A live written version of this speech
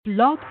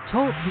Blog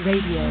Talk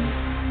Radio.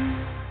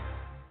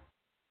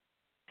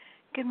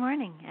 Good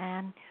morning,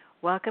 and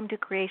welcome to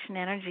Creation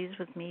Energies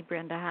with me,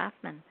 Brenda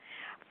Hoffman.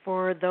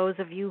 For those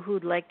of you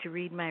who'd like to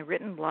read my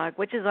written blog,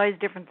 which is always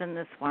different than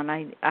this one,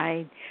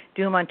 I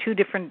do them on 2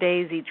 different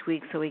days each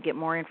week so we get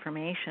more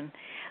information.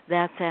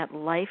 That's at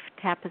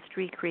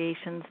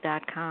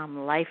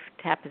lifetapestrycreations.com,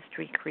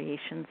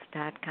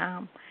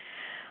 lifetapestrycreations.com.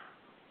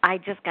 I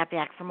just got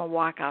back from a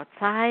walk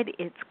outside.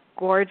 It's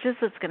gorgeous.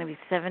 It's going to be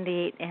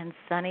 78 and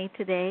sunny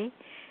today,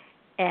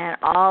 and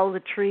all the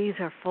trees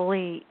are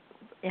fully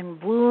in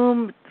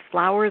bloom. The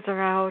flowers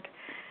are out.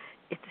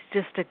 It's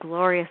just a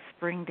glorious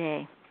spring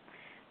day.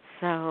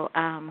 So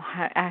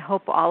I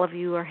hope all of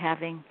you are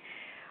having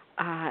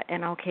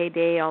an okay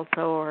day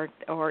also,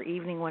 or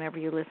evening whenever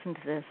you listen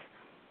to this.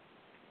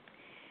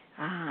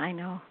 I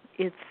know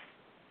it's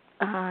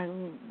a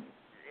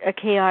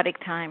chaotic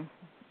time,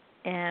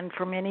 and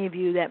for many of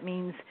you that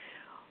means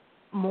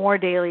more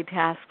daily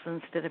tasks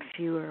instead of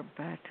fewer,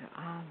 but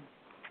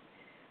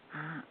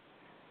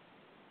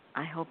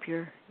I hope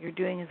you're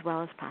doing as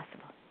well as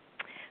possible.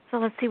 So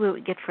let's see what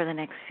we get for the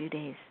next few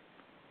days.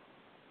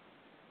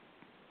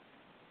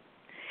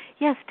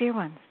 Yes, dear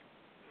ones.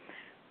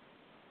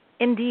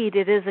 Indeed,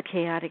 it is a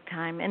chaotic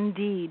time.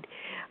 Indeed,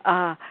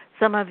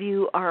 some of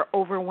you are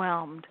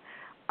overwhelmed.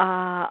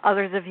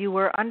 Others of you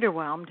are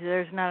underwhelmed.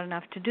 There's not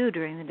enough to do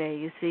during the day,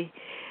 you see,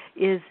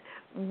 is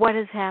what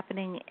is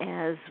happening,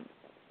 as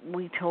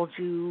we told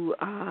you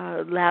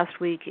last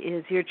week,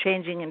 is you're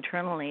changing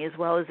internally as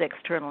well as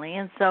externally.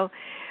 And so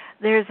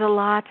there's a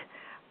lot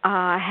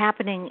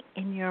happening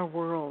in your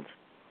world.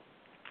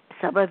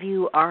 Some of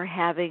you are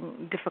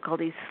having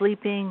difficulty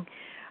sleeping.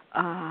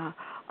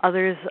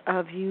 Others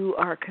of you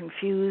are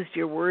confused.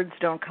 Your words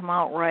don't come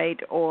out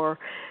right, or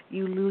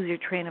you lose your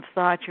train of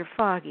thought. You're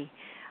foggy.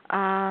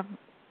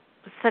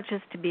 Such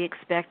as to be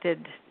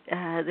expected.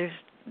 There's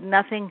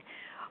nothing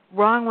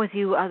wrong with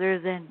you other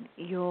than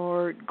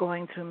you're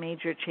going through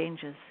major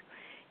changes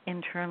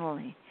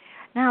internally.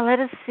 Now let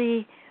us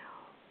see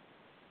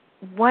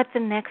what the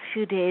next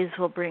few days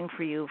will bring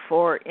for you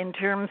in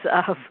terms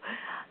of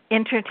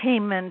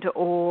entertainment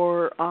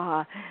or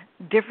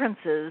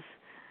differences.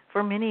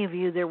 For many of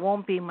you, there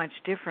won't be much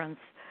difference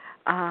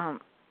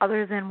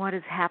other than what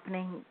is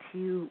happening to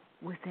you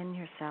within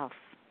yourself.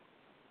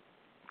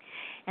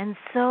 And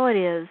so it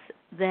is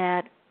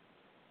that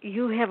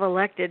you have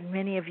elected,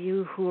 many of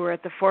you who are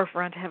at the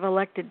forefront have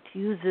elected to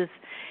use this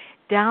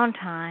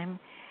downtime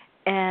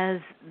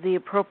as the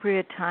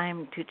appropriate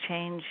time to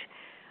change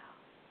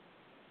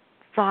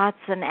thoughts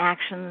and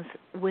actions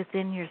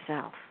within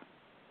yourself.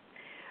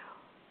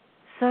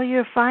 So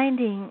you're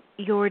finding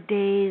your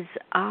days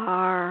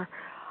are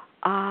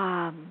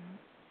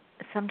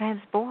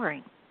sometimes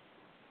boring.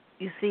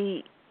 You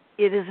see,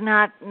 it is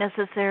not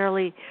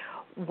necessarily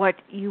what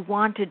you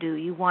want to do.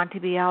 You want to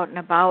be out and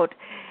about,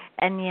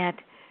 and yet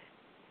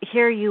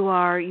here you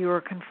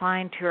are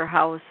confined to your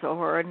house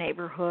or a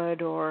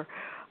neighborhood or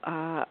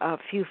a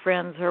few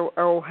friends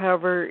or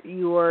however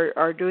you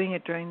are doing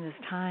it during this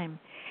time.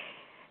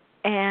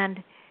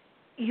 And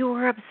you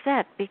are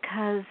upset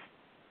because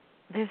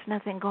there's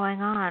nothing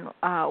going on.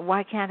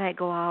 Why can't I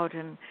go out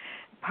and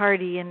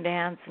party and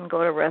dance and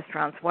go to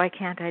restaurants? Why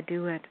can't I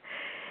do it?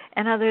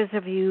 And others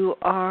of you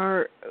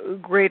are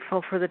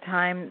grateful for the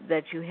time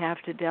that you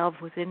have to delve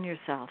within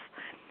yourself.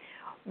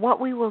 What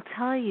we will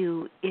tell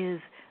you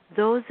is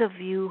those of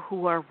you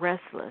who are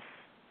restless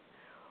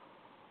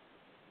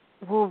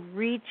will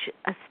reach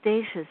a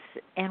stasis,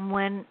 and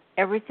when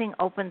everything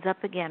opens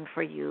up again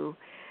for you,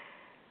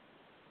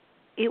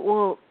 it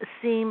will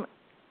seem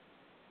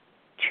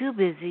too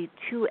busy,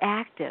 too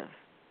active.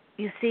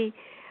 You see,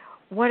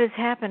 what has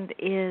happened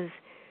is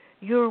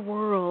your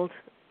world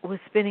was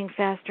spinning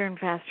faster and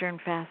faster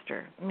and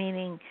faster,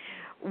 meaning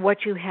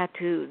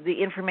the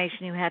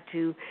information you had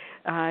to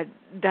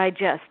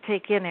digest,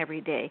 take in every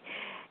day.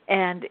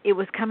 And it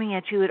was coming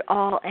at you at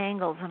all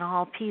angles and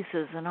all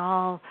pieces and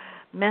all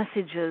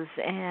messages,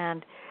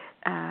 and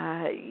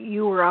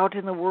you were out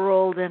in the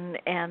world, and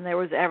there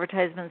was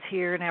advertisements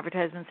here and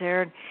advertisements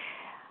there, and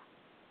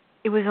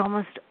it was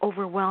almost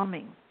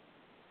overwhelming.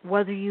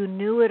 Whether you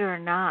knew it or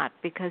not,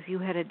 because you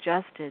had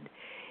adjusted,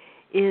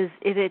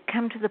 it had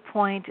come to the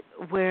point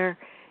where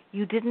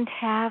you didn't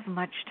have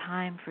much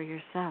time for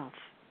yourself.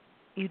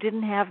 You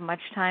didn't have much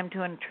time to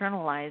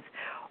internalize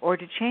or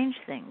to change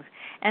things.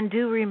 And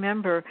do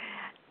remember,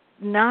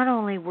 not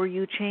only were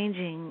you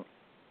changing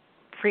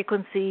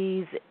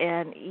frequencies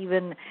and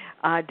even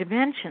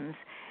dimensions,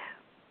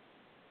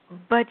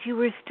 but you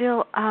were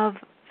still of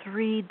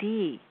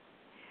 3D.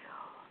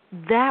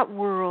 That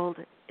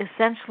world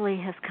essentially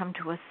has come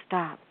to a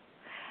stop.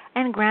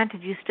 And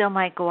granted, you still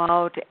might go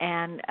out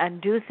and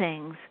do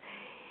things,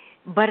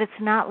 but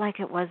it's not like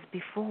it was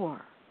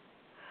before.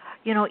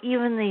 You know,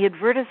 even the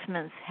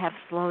advertisements have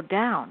slowed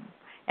down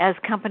as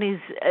companies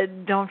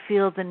don't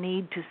feel the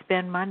need to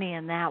spend money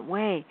in that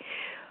way.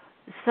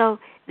 So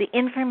the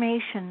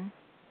information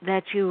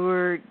that you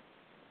were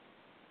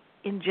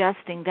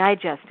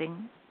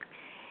digesting,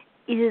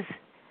 is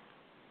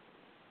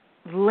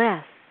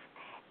less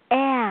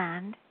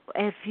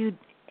if you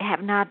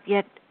have not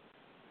yet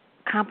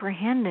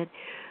comprehended,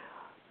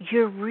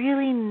 you're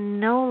really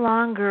no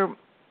longer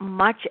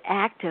much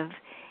active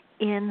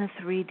in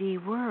the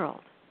 3D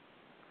world.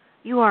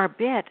 You are a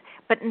bit,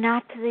 but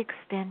not to the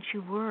extent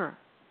you were.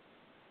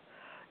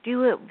 Do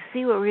you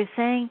see what we're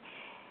saying?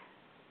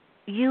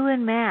 You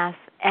en masse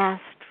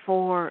asked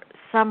for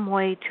some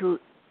way to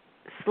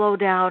slow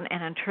down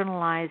and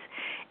internalize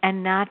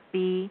and not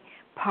be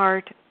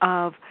part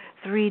of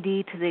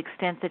 3D to the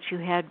extent that you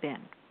had been.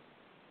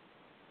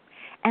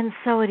 And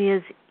so it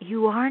is,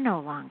 you are no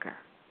longer.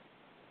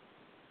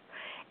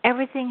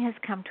 Everything has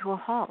come to a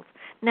halt.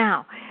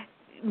 Now,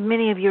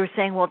 many of you are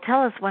saying, well,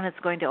 tell us when it's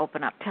going to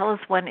open up. Tell us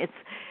when it's...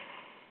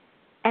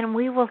 And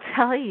we will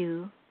tell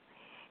you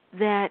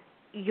that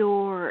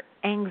your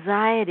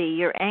anxiety,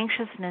 your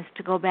anxiousness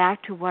to go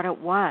back to what it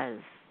was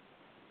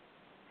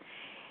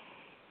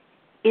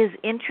is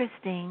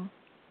interesting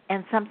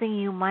and something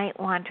you might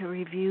want to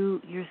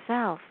review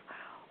yourself.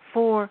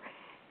 For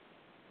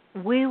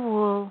we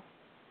will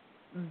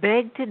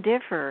beg to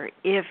differ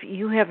if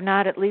you have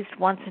not at least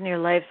once in your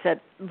life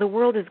said, the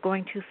world is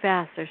going too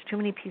fast, there's too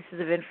many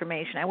pieces of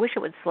information, I wish it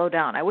would slow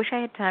down, I wish I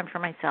had time for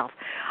myself,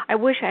 I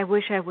wish.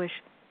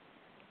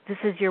 This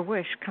is your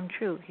wish come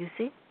true, you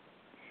see?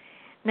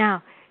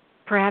 Now,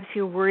 perhaps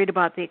you're worried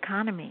about the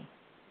economy.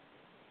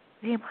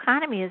 The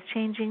economy is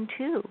changing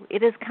too.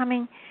 It is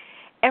coming,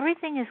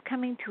 everything is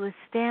coming to a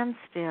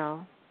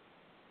standstill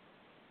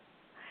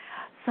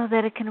so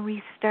that it can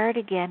restart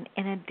again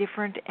in a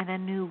different and a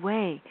new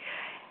way.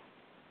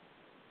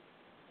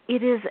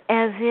 It is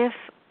as if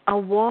a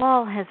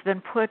wall has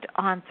been put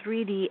on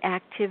 3D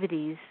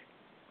activities,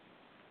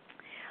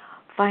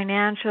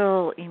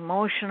 financial,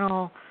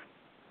 emotional,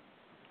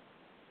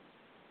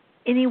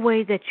 any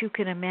way that you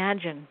can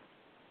imagine.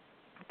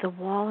 The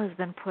wall has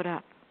been put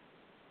up.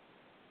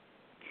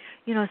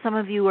 You know, some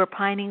of you are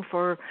pining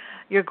for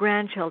your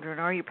grandchildren,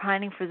 or you're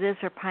pining for this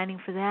or pining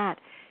for that.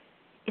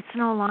 It's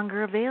no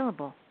longer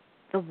available.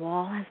 The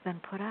wall has been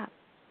put up.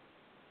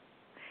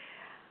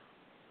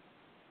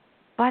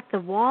 But the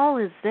wall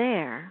is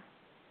there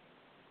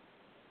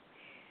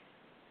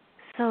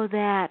so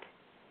that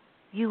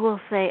you will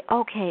say,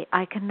 okay,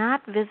 I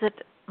cannot visit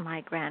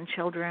my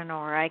grandchildren,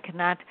 or I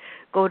cannot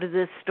go to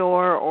this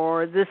store,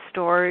 or this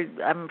store,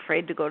 I'm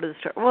afraid to go to the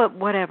store,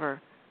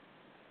 whatever.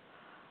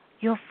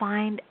 You'll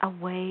find a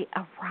way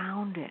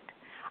around it,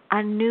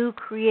 a new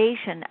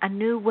creation, a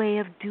new way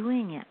of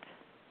doing it.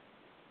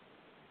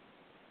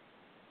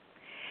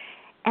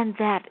 And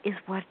that is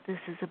what this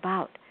is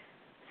about.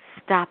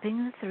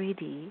 Stopping the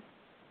 3D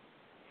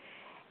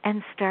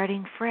and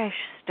starting fresh,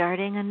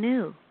 starting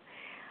anew.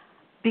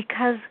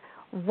 Because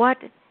what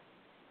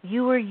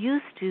you were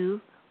used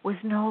to was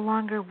no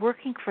longer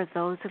working for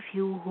those of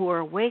you who are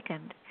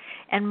awakened,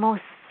 and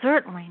most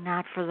certainly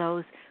not for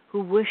those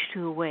who wish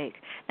to awake.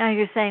 Now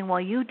you're saying, well,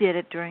 you did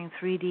it during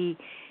 3D.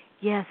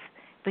 Yes,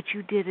 but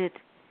you did it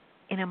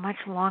in a much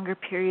longer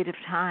period of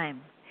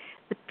time.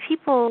 The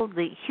people,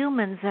 the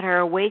humans that are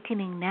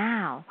awakening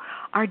now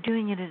are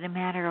doing it in a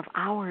matter of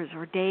hours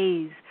or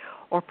days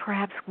or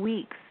perhaps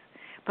weeks,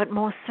 but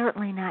most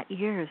certainly not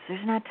years.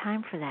 There's not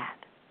time for that.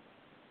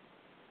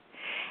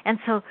 And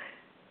so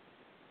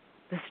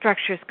the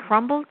structures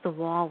crumbled, the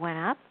wall went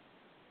up,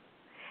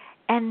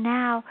 and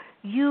now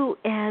you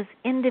as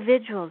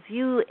individuals,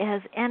 you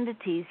as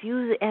entities,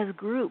 you as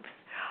groups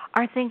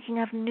are thinking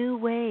of new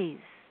ways.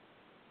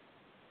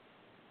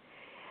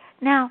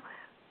 Now,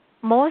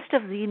 most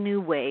of the new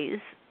ways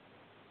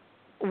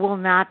will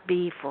not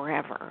be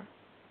forever.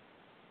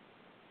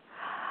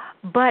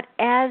 But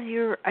as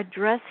you're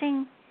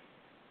addressing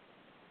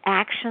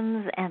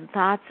actions and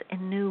thoughts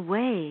in new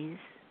ways,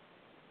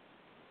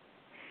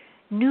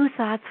 new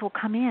thoughts will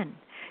come in.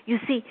 You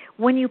see,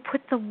 when you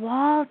put the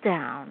wall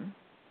down,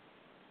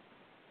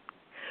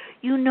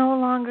 you no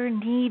longer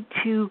need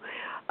to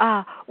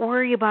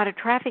worry about a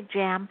traffic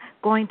jam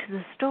going to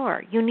the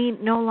store. You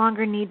no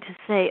longer need to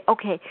say,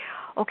 okay,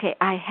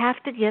 I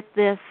have to get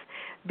this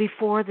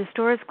before the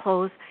store is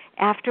closed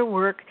after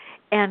work,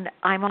 and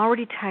I'm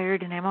already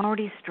tired and I'm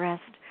already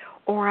stressed,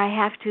 or I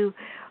have to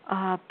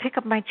pick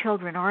up my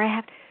children, or I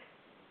have to...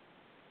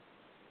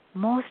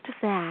 Most of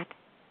that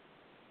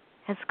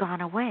has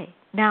gone away.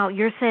 Now,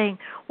 you're saying,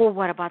 well,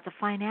 what about the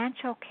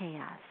financial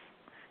chaos,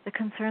 the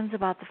concerns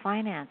about the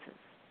finances?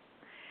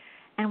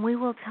 And we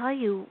will tell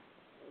you,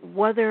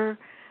 whether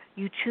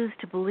you choose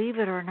to believe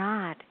it or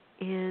not,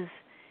 is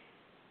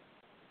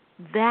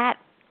that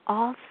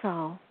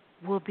also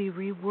will be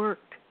reworked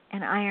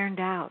and ironed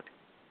out.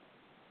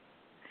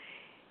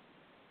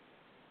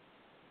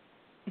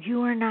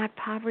 You are not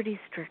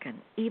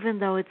poverty-stricken, even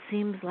though it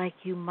seems like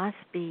you must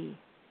be.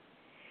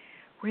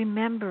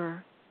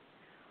 Remember,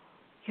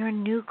 you're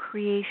new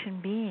creation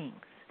beings.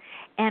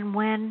 And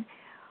when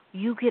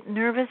you get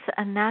nervous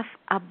enough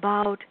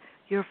about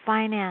your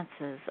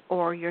finances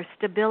or your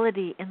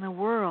stability in the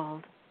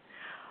world,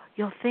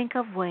 you'll think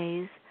of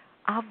ways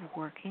of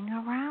working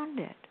around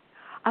it,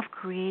 of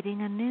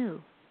creating anew.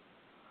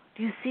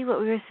 Do you see what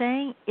we were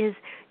saying? Is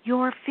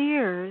your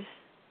fears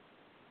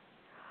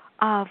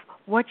of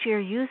what you're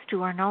used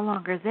to are no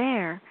longer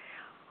there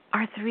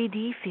are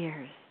 3D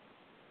fears.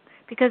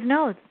 Because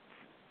no,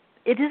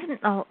 it isn't.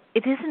 Oh,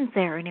 it isn't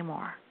there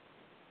anymore.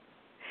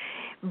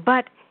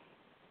 But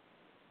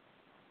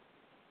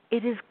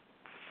it is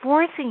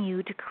forcing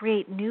you to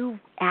create new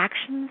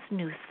actions,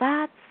 new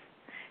thoughts,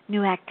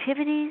 new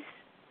activities,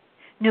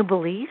 new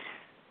beliefs.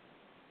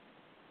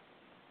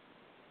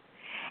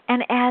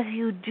 And as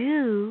you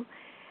do,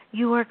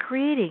 you are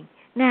creating.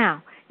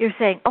 Now, you're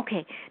saying,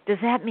 okay, does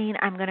that mean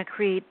I'm going to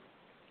create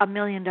 $1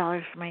 million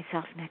for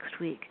myself next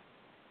week?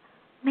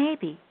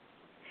 Maybe.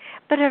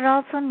 But it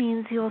also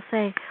means you'll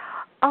say,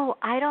 oh,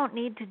 I don't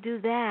need to do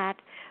that,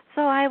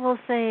 so I will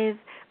save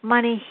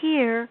money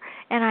here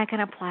and I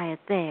can apply it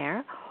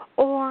there.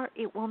 Or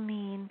it will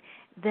mean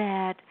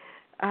that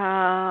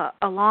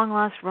a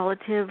long-lost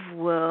relative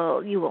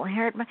you will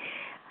inherit money.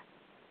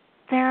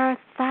 There are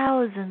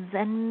thousands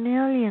and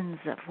millions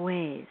of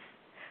ways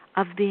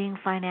of being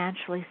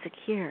financially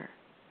secure.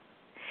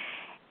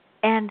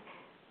 And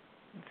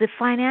the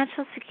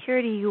financial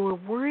security you were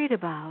worried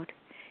about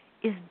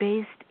is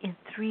based in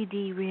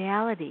 3D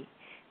reality.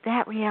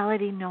 That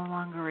reality no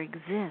longer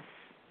exists.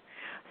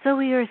 So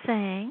we are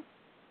saying,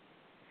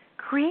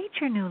 create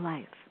your new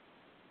life.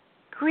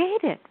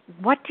 Create it.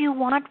 What do you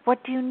want?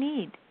 What do you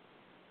need?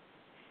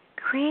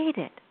 Create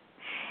it.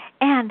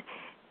 And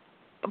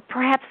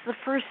perhaps the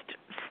first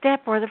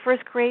step or the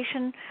first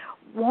creation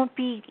won't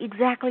be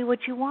exactly what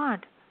you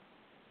want.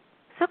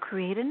 So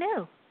create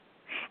anew.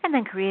 And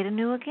then create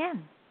anew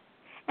again.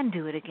 And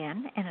do it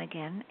again and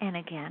again and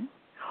again.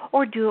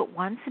 Or do it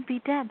once and be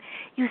done.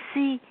 You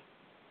see,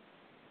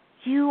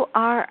 you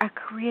are a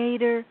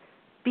creator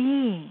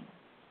being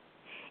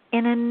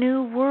in a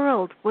new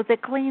world with a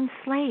clean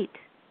slate.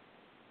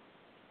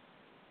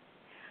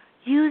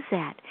 Use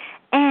that.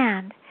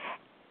 And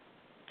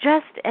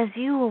just as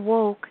you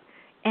awoke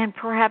and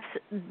perhaps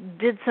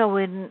did so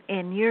in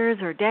years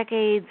or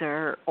decades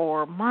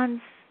or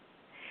months,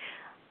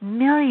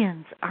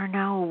 millions are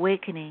now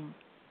awakening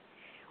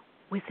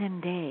within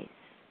days.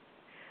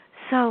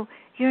 So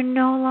you're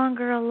no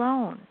longer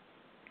alone.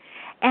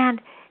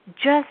 And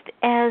just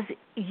as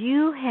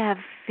you have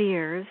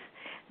fears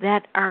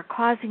that are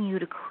causing you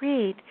to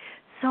create,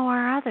 so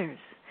are others.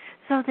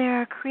 So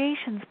there are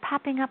creations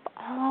popping up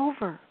all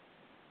over.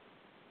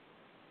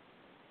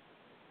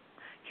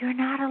 You're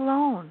not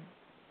alone.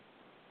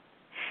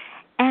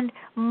 And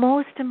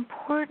most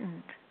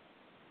important,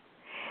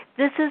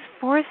 this is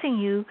forcing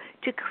you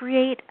to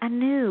create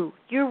anew.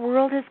 Your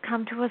world has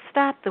come to a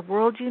stop, the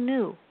world you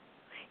knew.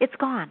 It's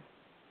gone.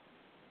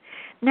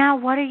 Now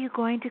what are you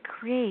going to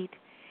create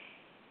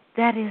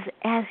that is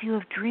as you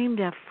have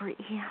dreamed of for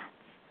eons?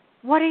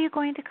 What are you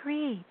going to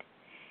create?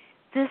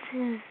 This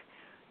is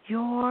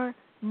your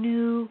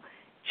new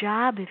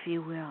job, if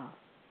you will.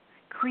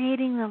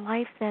 Creating the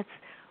life that's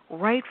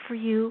right for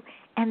you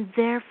and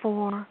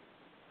therefore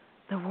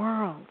the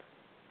world.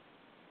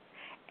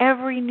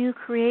 Every new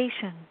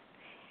creation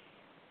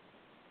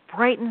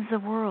brightens the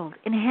world,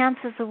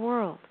 enhances the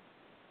world.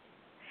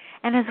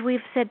 And as we've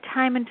said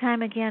time and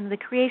time again, the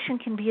creation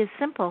can be as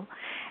simple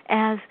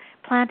as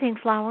planting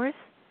flowers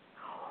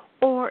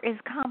or as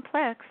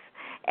complex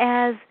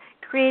as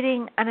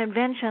creating an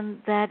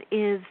invention that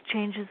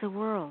changes the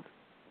world.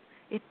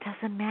 It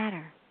doesn't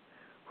matter.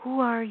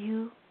 Who are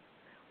you?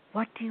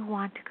 What do you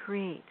want to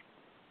create?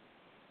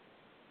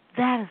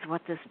 That is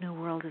what this new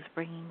world is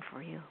bringing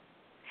for you.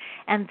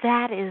 And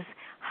that is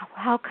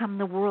how come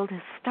the world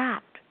has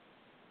stopped.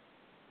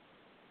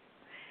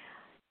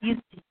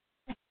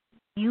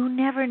 You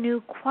never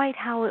knew quite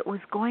how it was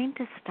going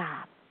to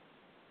stop.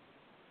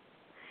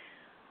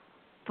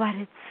 But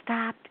it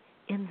stopped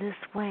in this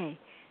way.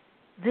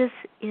 This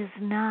is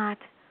not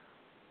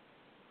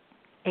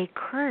a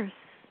curse.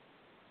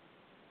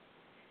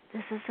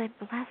 This is a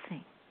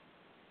blessing.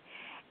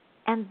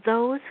 And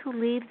those who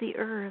leave the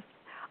earth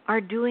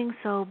are doing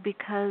so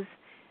because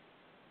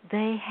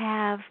they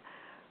have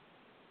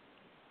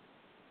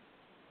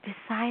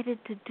decided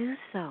to do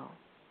so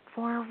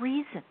for a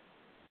reason.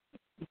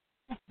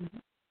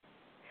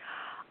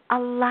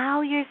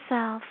 Allow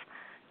yourself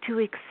to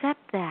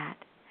accept that,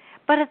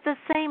 but at the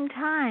same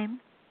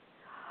time,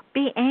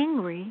 be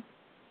angry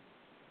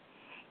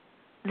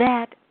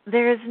that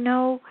there is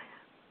no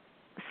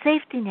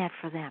safety net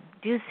for them.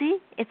 Do you see?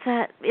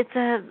 It's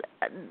a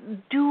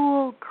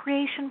dual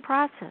creation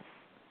process.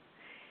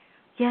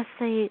 Yes,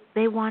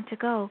 they want to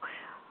go,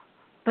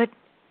 but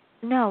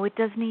no, it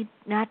does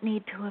not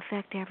need to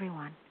affect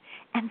everyone.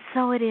 And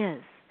so it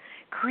is.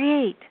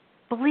 Create.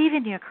 Believe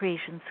in your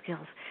creation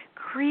skills.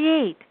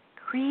 Create,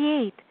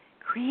 create,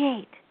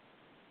 create.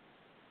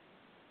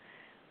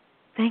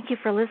 Thank you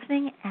for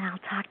listening, and I'll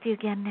talk to you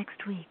again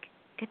next week.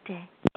 Good day.